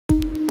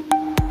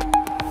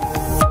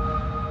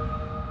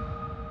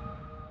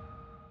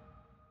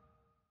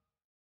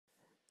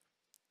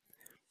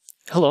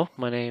Hello,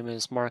 my name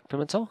is Mark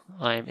Pimentel.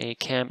 I'm a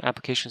CAM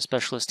application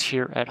specialist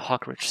here at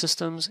Hawkridge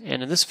Systems,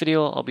 and in this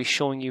video I'll be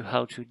showing you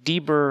how to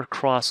deburr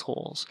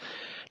crossholes.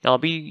 Now I'll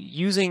be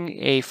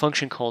using a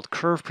function called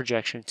curve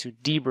projection to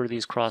deburr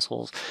these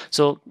crossholes.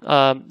 So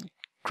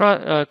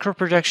curve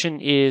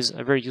projection is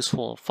a very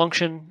useful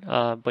function,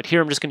 but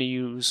here I'm just going to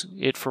use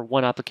it for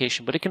one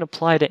application, but it can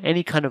apply to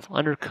any kind of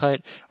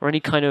undercut or any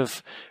kind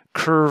of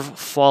curve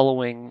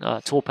following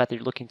toolpath that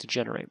you're looking to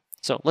generate.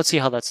 So let's see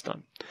how that's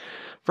done.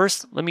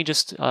 First, let me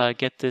just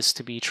get this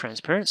to be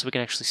transparent so we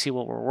can actually see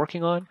what we're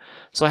working on.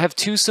 So I have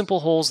two simple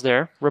holes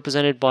there,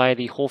 represented by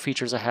the hole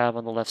features I have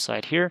on the left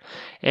side here,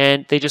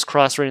 and they just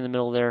cross right in the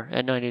middle there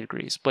at 90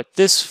 degrees. But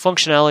this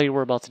functionality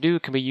we're about to do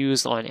can be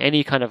used on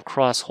any kind of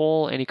cross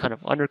hole, any kind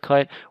of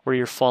undercut where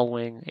you're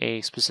following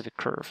a specific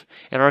curve.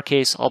 In our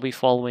case, I'll be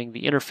following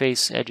the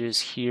interface edges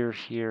here,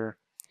 here,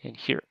 and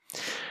here.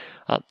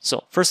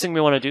 So first thing we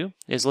want to do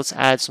is let's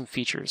add some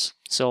features.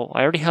 So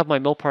I already have my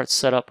mill parts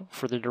set up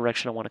for the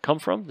direction I want to come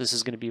from. This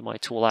is going to be my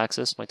tool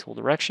axis, my tool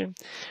direction.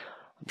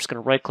 I'm just going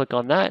to right click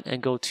on that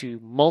and go to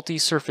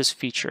multi-surface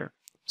feature.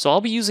 So I'll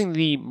be using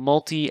the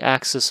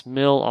Multiaxis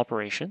Mill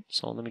operation.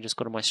 So let me just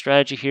go to my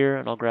strategy here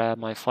and I'll grab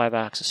my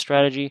 5-axis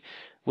strategy,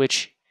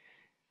 which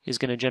is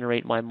going to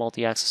generate my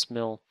multi-axis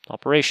mill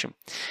operation.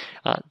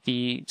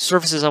 The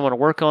surfaces I want to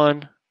work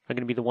on are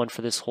going to be the one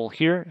for this hole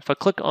here. If I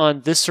click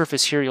on this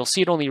surface here, you'll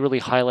see it only really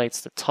highlights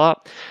the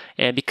top,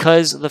 and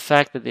because of the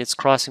fact that it's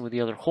crossing with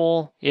the other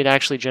hole, it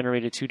actually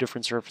generated two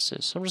different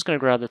surfaces. So I'm just going to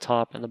grab the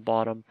top and the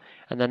bottom,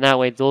 and then that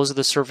way those are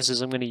the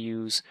surfaces I'm going to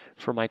use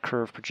for my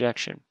curve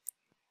projection.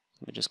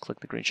 Let me just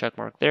click the green check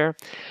mark there.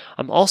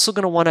 I'm also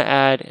going to want to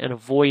add an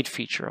avoid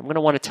feature. I'm going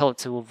to want to tell it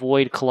to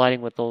avoid colliding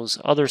with those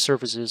other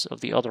surfaces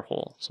of the other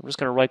hole. So I'm just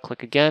going to right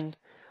click again,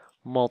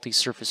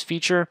 multi-surface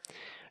feature.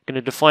 I'm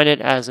going to define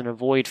it as an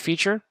avoid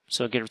feature,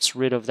 so it gets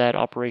rid of that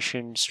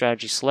operation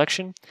strategy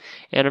selection.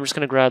 And I'm just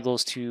going to grab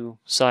those two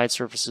side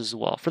surfaces as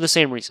well for the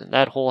same reason.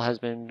 That hole has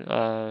been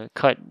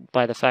cut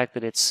by the fact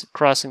that it's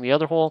crossing the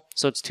other hole,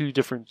 so it's two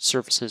different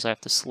surfaces I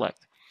have to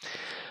select.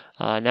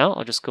 Now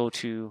I'll just go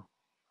to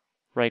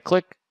right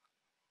click,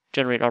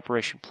 generate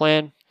operation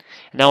plan.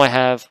 And now I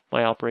have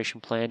my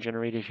operation plan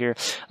generated here.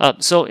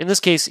 So in this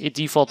case, it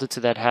defaulted to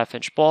that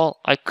 1/2-inch ball.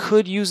 I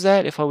could use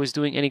that if I was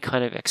doing any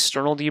kind of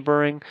external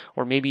deburring,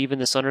 or maybe even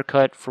this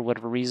undercut for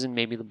whatever reason,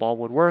 maybe the ball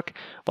would work.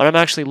 But I'm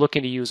actually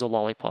looking to use a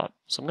lollipop.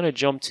 So I'm going to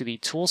jump to the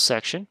tool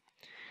section,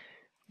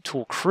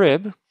 tool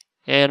crib,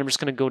 and I'm just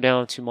going to go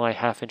down to my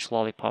 1/2-inch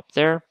lollipop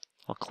there.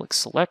 I'll click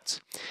select.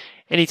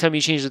 Anytime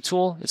you change the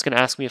tool, it's going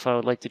to ask me if I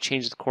would like to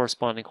change the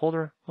corresponding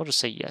holder. I'll just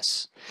say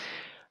yes.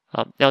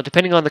 Now,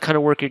 depending on the kind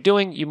of work you're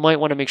doing, you might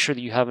want to make sure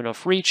that you have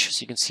enough reach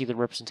so you can see the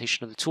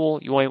representation of the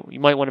tool. You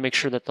might want to make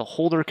sure that the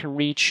holder can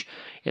reach.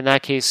 In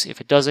that case, if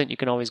it doesn't, you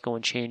can always go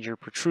and change your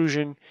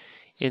protrusion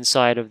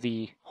inside of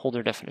the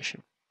holder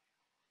definition.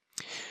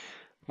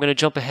 I'm going to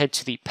jump ahead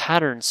to the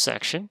pattern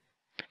section.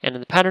 And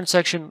in the pattern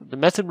section, the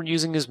method we're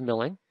using is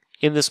milling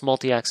in this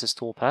multi-axis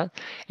toolpath.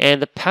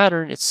 And the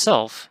pattern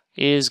itself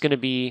is going to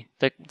be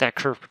that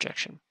curve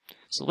projection.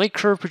 So the way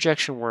curve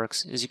projection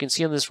works is you can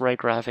see on this right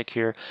graphic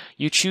here,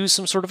 you choose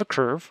some sort of a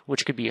curve,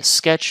 which could be a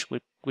sketch,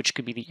 which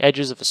could be the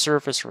edges of a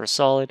surface or a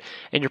solid,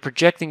 and you're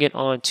projecting it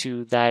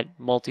onto that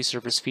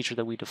multi-surface feature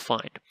that we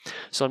defined.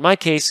 So in my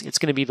case, it's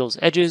going to be those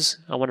edges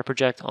I want to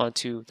project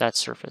onto that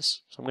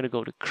surface. So I'm going to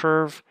go to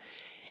curve,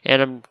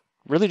 and I'm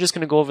really just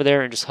going to go over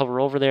there and just hover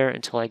over there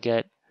until I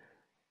get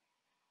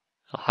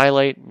a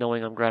highlight,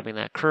 knowing I'm grabbing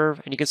that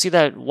curve. And you can see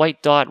that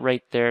white dot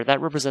right there, that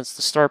represents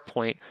the start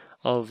point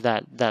of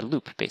that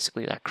loop,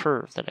 basically that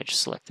curve that I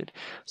just selected.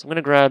 So I'm going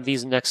to grab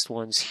these next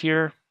ones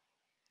here.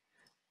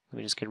 Let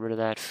me just get rid of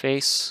that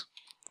face.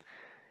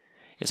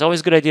 It's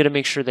always a good idea to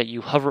make sure that you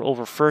hover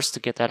over first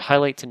to get that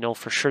highlight to know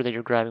for sure that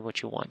you're grabbing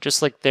what you want.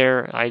 Just like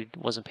there, I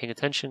wasn't paying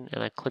attention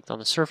and I clicked on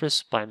the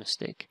surface by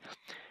mistake.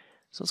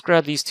 So let's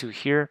grab these two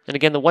here. And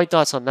again, the white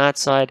dots on that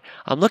side,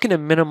 I'm looking to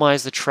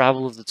minimize the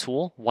travel of the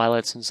tool while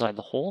it's inside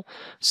the hole.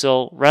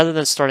 So rather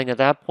than starting at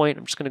that point,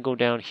 I'm just going to go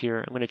down here.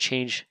 I'm going to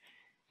change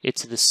it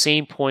to the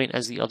same point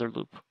as the other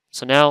loop.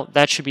 So now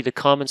that should be the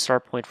common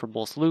start point for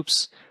both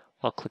loops.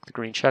 I'll click the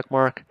green check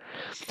mark.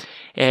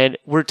 And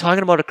we're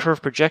talking about a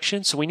curve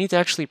projection, so we need to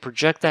actually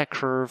project that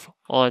curve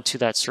onto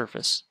that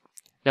surface.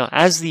 Now,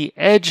 as the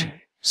edge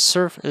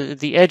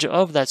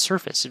of that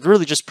surface, it's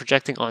really just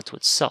projecting onto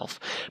itself.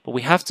 But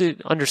we have to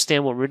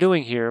understand what we're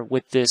doing here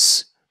with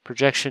this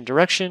projection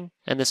direction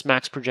and this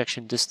max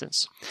projection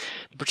distance.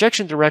 The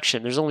projection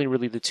direction, there's only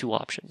really the two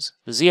options,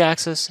 the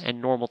z-axis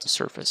and normal to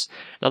surface.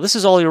 Now this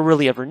is all you'll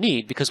really ever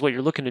need because what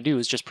you're looking to do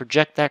is just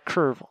project that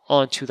curve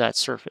onto that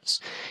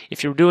surface.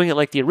 If you're doing it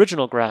like the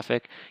original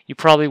graphic, you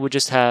probably would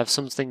just have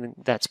something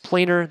that's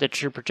planar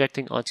that you're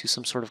projecting onto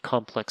some sort of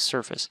complex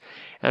surface.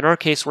 In our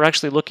case, we're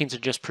actually looking to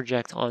just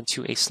project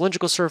onto a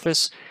cylindrical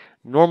surface.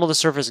 Normal to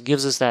surface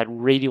gives us that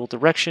radial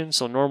direction,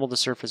 so normal to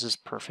surface is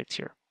perfect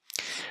here.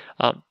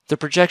 The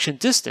projection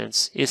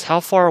distance is how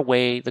far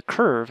away the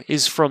curve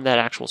is from that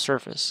actual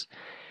surface.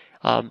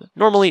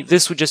 Normally,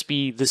 this would just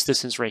be this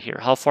distance right here,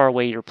 how far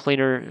away your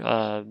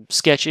planar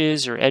sketch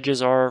is or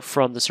edges are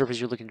from the surface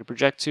you're looking to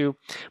project to.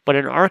 But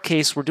in our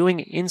case, we're doing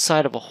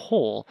inside of a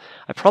hole.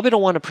 I probably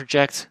don't want to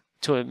project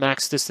to a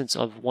max distance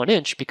of 1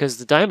 inch because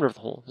the diameter of the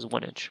hole is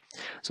 1 inch.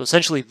 So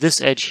essentially, this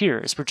edge here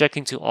is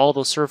projecting to all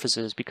those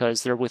surfaces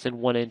because they're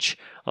within 1 inch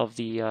of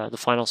the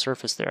final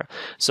surface there.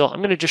 So I'm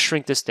going to just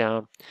shrink this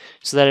down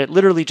so that it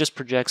literally just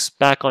projects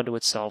back onto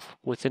itself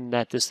within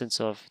that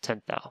distance of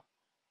 10 thou.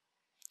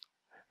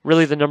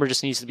 Really, the number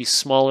just needs to be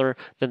smaller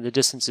than the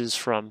distances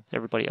from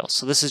everybody else.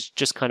 So this is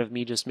just kind of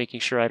me just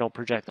making sure I don't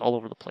project all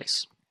over the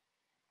place.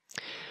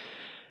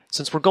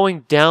 Since we're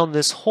going down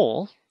this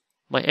hole,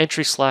 my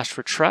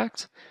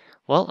entry/retract,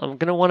 well, I'm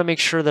going to want to make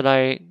sure that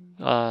I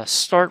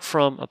start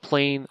from a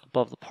plane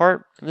above the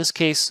part. In this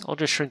case, I'll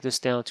just shrink this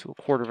down to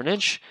 1/4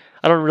 inch.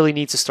 I don't really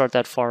need to start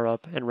that far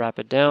up and wrap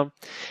it down.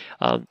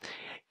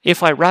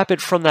 If I wrap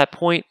it from that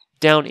point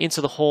down into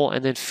the hole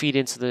and then feed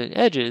into the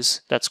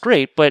edges, that's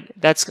great, but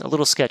that's a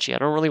little sketchy. I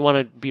don't really want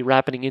to be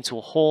wrapping into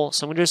a hole,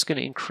 so I'm just going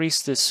to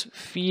increase this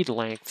feed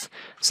length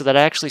so that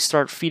I actually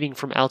start feeding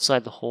from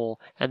outside the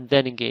hole and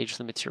then engage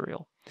the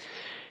material.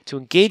 To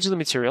engage the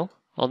material,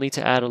 I'll need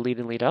to add a lead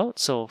in, lead out.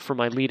 So for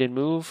my lead in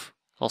move,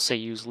 I'll say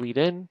use lead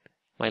in.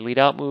 My lead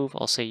out move,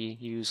 I'll say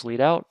use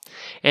lead out.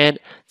 And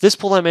this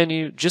pull-down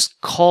menu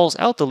just calls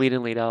out the lead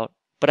in, lead out,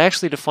 but I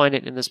actually define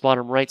it in this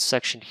bottom right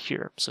section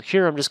here. So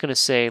here I'm just going to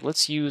say,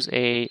 let's use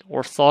a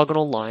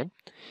orthogonal line.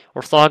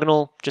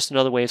 Orthogonal, just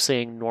another way of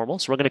saying normal.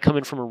 So we're going to come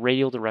in from a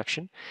radial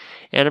direction.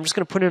 And I'm just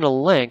going to put in a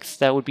length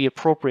that would be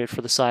appropriate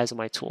for the size of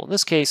my tool. In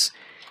this case,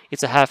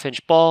 it's a 1/2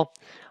 inch ball.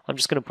 I'm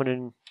just going to put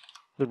in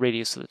the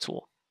radius of the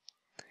tool.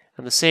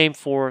 And the same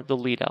for the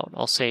lead out.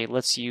 I'll say,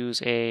 let's use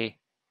a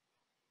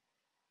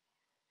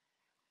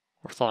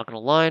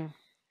orthogonal line.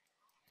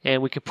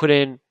 And we could put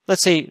in,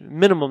 let's say,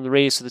 minimum the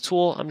radius of the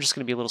tool. I'm just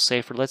going to be a little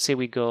safer. Let's say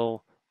we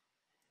go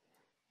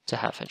to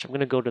 1/2 inch. I'm going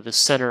to go to the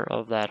center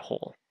of that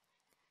hole.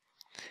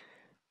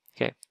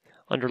 Okay.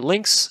 Under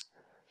links,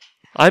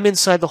 I'm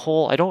inside the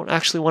hole. I don't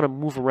actually want to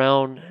move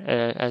around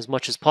as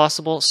much as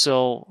possible.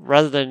 So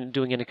rather than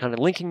doing any kind of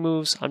linking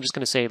moves, I'm just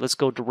going to say, let's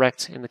go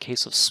direct in the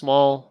case of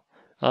small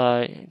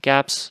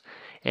gaps.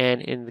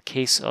 And in the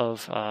case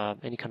of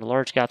any kind of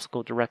large gaps,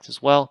 we'll go direct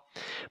as well.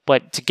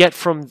 But to get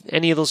from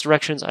any of those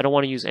directions, I don't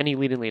want to use any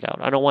lead in, lead out.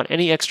 I don't want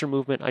any extra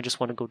movement. I just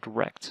want to go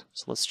direct.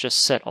 So let's just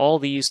set all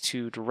these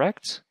to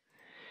direct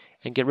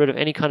and get rid of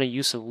any kind of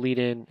use of lead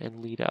in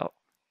and lead out.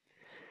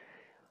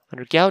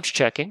 Under gouge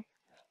checking,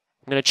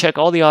 I'm going to check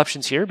all the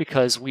options here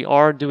because we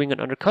are doing an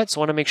undercut. So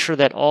I want to make sure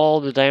that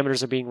all the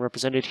diameters are being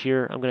represented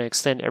here. I'm going to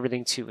extend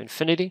everything to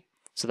infinity.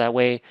 So that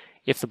way,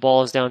 if the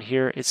ball is down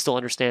here, it still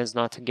understands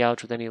not to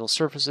gouge with any of those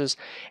surfaces.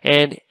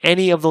 And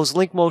any of those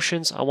link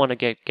motions, I want to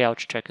get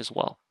gouge check as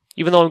well.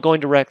 Even though I'm going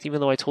direct, even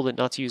though I told it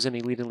not to use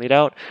any lead in, lead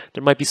out,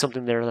 there might be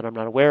something there that I'm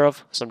not aware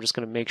of. So I'm just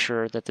going to make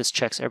sure that this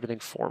checks everything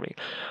for me.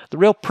 The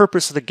real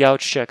purpose of the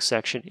gouge check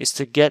section is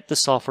to get the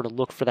software to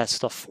look for that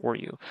stuff for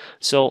you.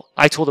 So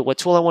I told it what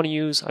tool I want to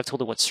use. I've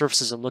told it what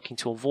surfaces I'm looking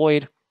to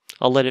avoid.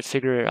 I'll let it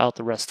figure out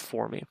the rest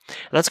for me.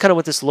 And that's kind of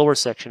what this lower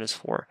section is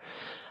for.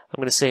 I'm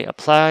going to say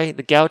apply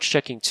the gouge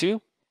checking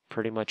to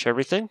pretty much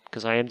everything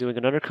because I am doing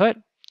an undercut.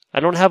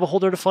 I don't have a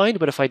holder defined,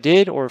 but if I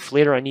did, or if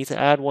later I need to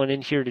add one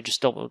in here to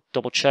just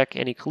double check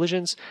any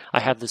collisions, I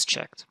have this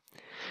checked.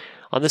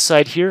 On this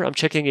side here, I'm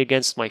checking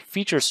against my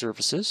feature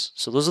surfaces.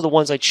 So those are the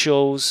ones I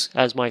chose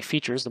as my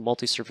features, the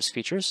multi-surface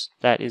features.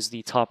 That is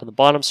the top and the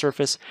bottom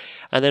surface.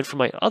 And then for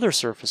my other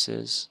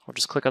surfaces, I'll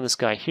just click on this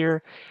guy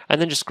here,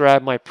 and then just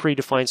grab my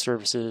predefined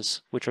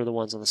surfaces, which are the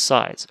ones on the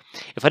sides.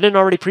 If I didn't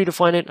already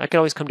predefine it, I can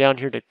always come down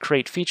here to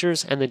create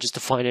features and then just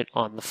define it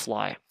on the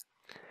fly.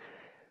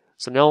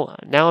 So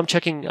now I'm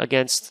checking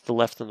against the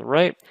left and the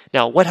right.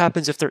 Now, what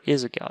happens if there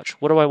is a gouge?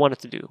 What do I want it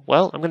to do?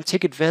 Well, I'm going to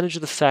take advantage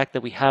of the fact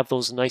that we have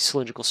those nice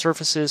cylindrical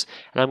surfaces,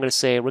 and I'm going to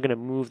say we're going to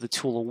move the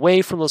tool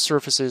away from those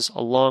surfaces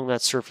along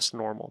that surface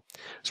normal.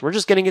 So we're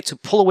just getting it to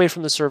pull away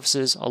from the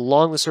surfaces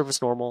along the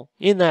surface normal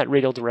in that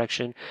radial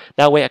direction.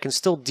 That way I can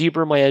still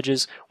deburr my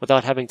edges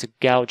without having to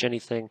gouge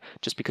anything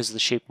just because of the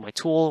shape of my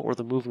tool or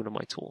the movement of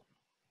my tool.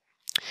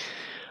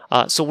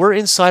 So we're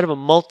inside of a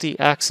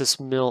multi-axis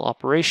mill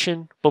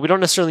operation, but we don't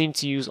necessarily need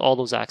to use all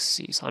those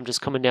axes. I'm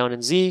just coming down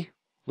in Z,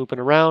 looping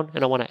around,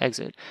 and I want to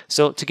exit.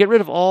 So to get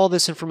rid of all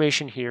this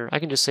information here, I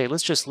can just say,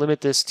 let's just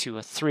limit this to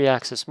a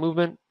 3-axis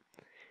movement.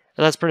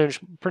 And that's pretty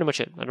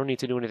much it. I don't need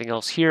to do anything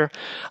else here.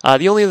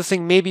 The only other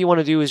thing maybe you want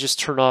to do is just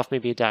turn off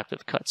maybe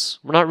adaptive cuts.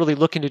 We're not really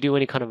looking to do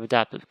any kind of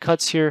adaptive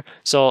cuts here,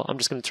 so I'm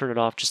just going to turn it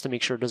off just to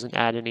make sure it doesn't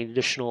add any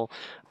additional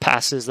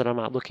passes that I'm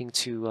not looking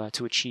to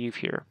achieve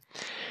here.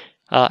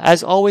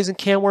 As always in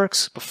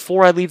CAMWorks,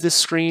 before I leave this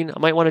screen, I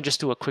might want to just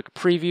do a quick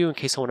preview in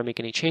case I want to make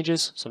any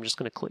changes. So I'm just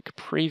going to click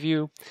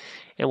preview,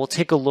 and we'll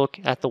take a look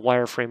at the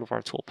wireframe of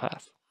our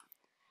toolpath.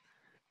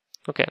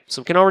 Okay,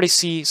 so we can already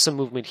see some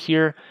movement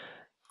here.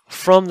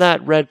 From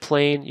that red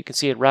plane, you can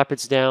see it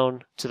rapids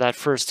down to that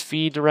first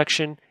feed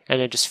direction, and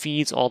it just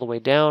feeds all the way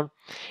down.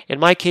 In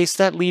my case,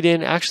 that lead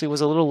in actually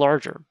was a little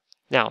larger.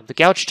 Now, the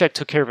gouge check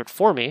took care of it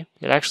for me.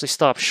 It actually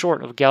stopped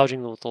short of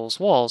gouging with those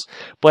walls,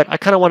 but I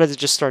kind of wanted to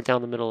just start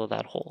down the middle of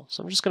that hole.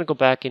 So I'm just going to go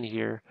back in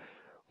here,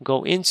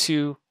 go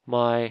into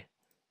my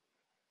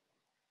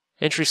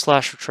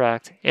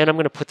entry/retract, and I'm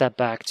going to put that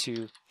back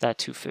to that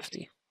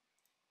 250.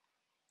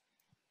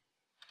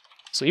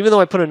 So even though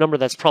I put a number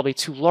that's probably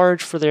too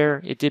large for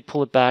there, it did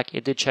pull it back,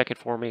 it did check it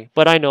for me,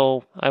 but I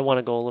know I want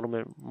to go a little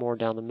bit more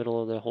down the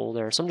middle of the hole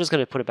there, so I'm just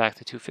going to put it back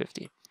to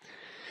 250. And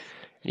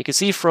you can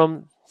see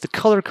from the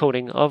color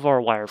coding of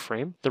our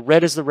wireframe, the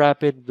red is the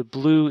rapid, the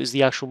blue is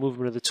the actual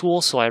movement of the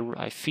tool, so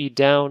I feed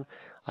down,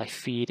 I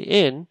feed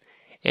in,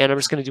 and I'm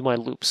just going to do my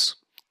loops.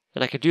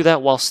 And I could do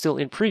that while still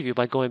in preview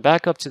by going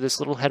back up to this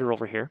little header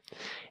over here,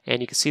 and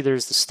you can see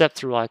there's the step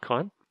through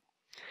icon.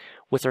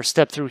 With our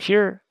step through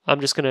here, I'm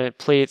just going to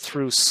play it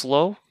through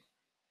slow.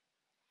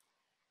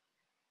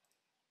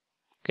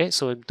 Okay,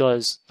 so it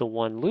does the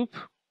one loop.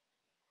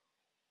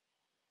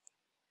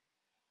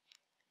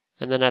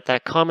 And then at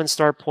that common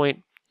start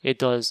point, it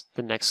does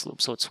the next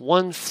loop. So it's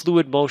one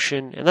fluid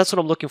motion, and that's what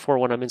I'm looking for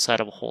when I'm inside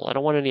of a hole. I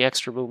don't want any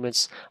extra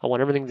movements. I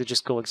want everything to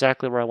just go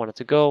exactly where I want it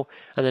to go,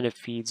 and then it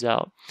feeds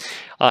out.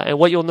 And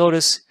what you'll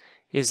notice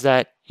is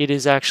that it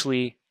is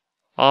actually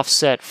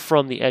offset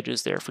from the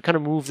edges there. If we kind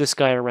of move this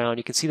guy around,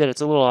 you can see that it's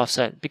a little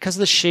offset. Because of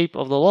the shape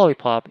of the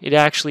lollipop, it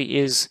actually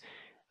is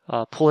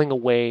pulling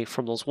away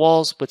from those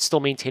walls, but still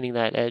maintaining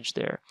that edge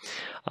there.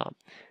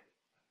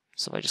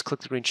 So if I just click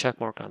the green check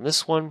mark on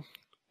this one,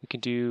 we can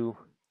do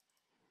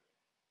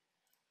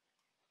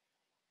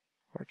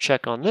our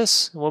check on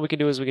this. And what we can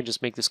do is we can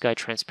just make this guy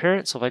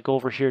transparent. So if I go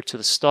over here to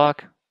the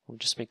stock, we'll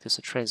just make this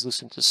a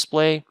translucent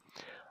display.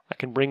 I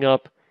can bring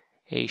up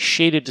a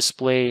shaded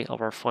display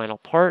of our final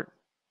part.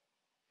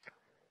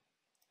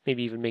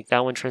 Maybe even make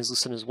that one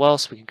translucent as well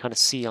so we can kind of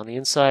see on the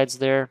insides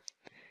there.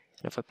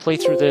 And if I play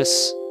through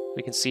this,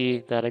 we can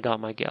see that I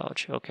got my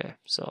gouge. Okay,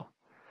 so.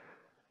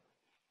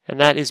 And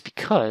that is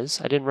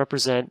because I didn't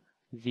represent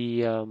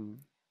the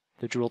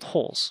drilled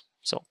holes.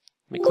 So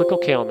let me click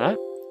OK on that.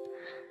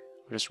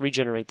 We'll just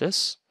regenerate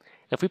this.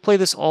 And if we play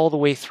this all the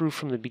way through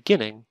from the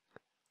beginning,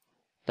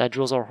 that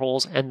drills our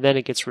holes and then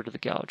it gets rid of the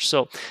gouge.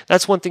 So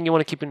that's one thing you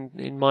want to keep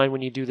in mind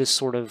when you do this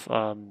sort of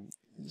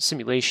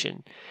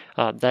simulation,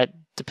 that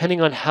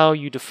depending on how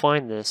you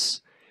define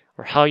this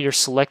or how you're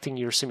selecting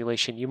your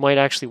simulation, you might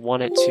actually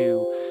want it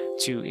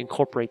to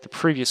incorporate the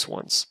previous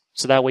ones.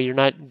 So that way you're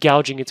not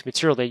gouging into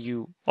material that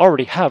you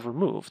already have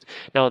removed.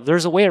 Now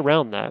there's a way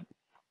around that.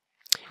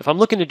 If I'm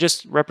looking to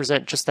just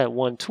represent just that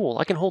one tool,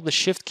 I can hold the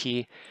Shift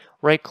key,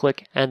 right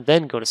click, and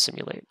then go to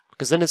simulate.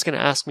 Because then it's going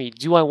to ask me,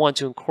 do I want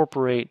to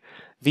incorporate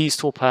these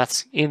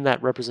toolpaths in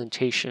that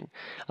representation?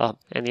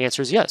 And the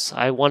answer is yes.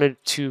 I wanted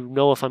to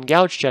know if I'm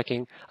gouge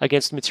checking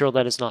against material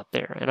that is not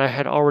there. And I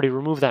had already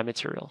removed that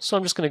material. So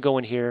I'm just going to go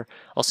in here.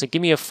 I'll say,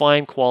 give me a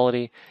fine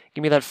quality.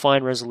 Give me that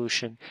fine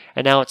resolution.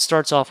 And now it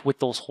starts off with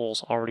those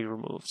holes already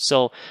removed.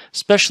 So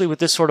especially with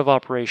this sort of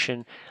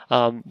operation,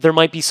 there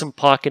might be some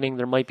pocketing.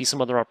 There might be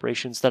some other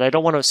operations that I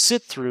don't want to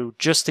sit through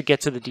just to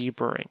get to the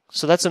deburring.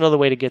 So that's another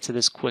way to get to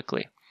this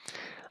quickly.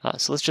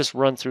 So let's just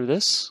run through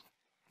this.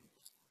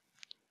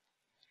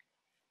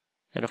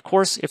 And of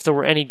course, if there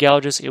were any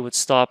gouges, it would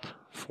stop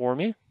for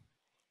me.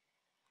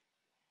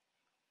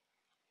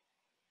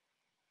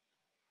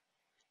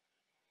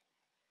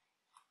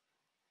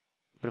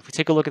 But if we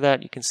take a look at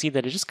that, you can see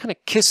that it just kind of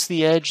kissed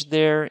the edge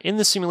there. In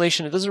the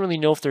simulation, it doesn't really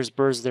know if there's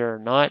burrs there or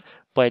not,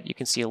 but you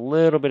can see a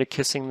little bit of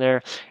kissing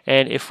there.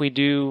 And if we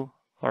do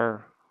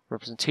our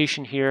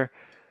representation here,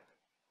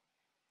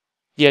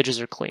 the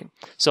edges are clean.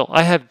 So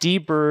I have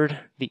deburred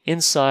the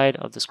inside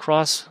of this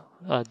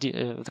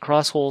the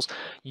cross holes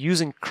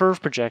using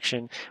curve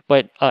projection,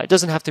 but it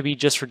doesn't have to be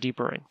just for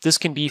deburring. This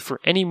can be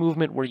for any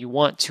movement where you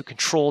want to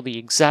control the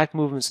exact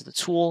movements of the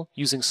tool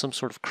using some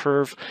sort of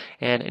curve.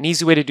 And an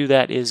easy way to do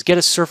that is get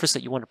a surface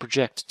that you want to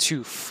project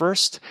to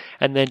first,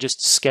 and then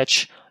just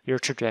sketch your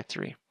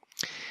trajectory.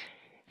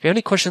 If you have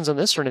any questions on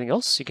this or anything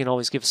else, you can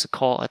always give us a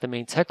call at the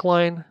main tech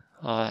line.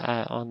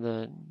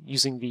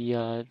 Using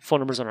the phone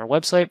numbers on our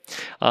website.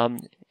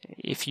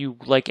 If you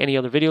like any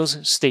other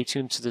videos, stay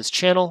tuned to this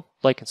channel,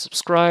 like and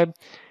subscribe.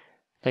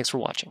 Thanks for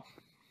watching.